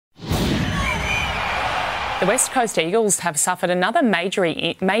The West Coast Eagles have suffered another major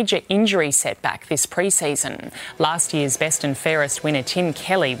injury setback this pre-season. Last year's best and fairest winner Tim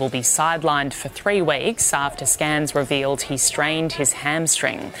Kelly will be sidelined for 3 weeks after scans revealed he strained his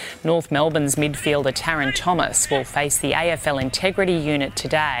hamstring. North Melbourne's midfielder Taryn Thomas will face the AFL Integrity Unit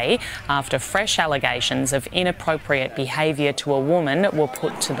today after fresh allegations of inappropriate behaviour to a woman were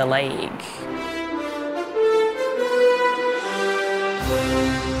put to the league.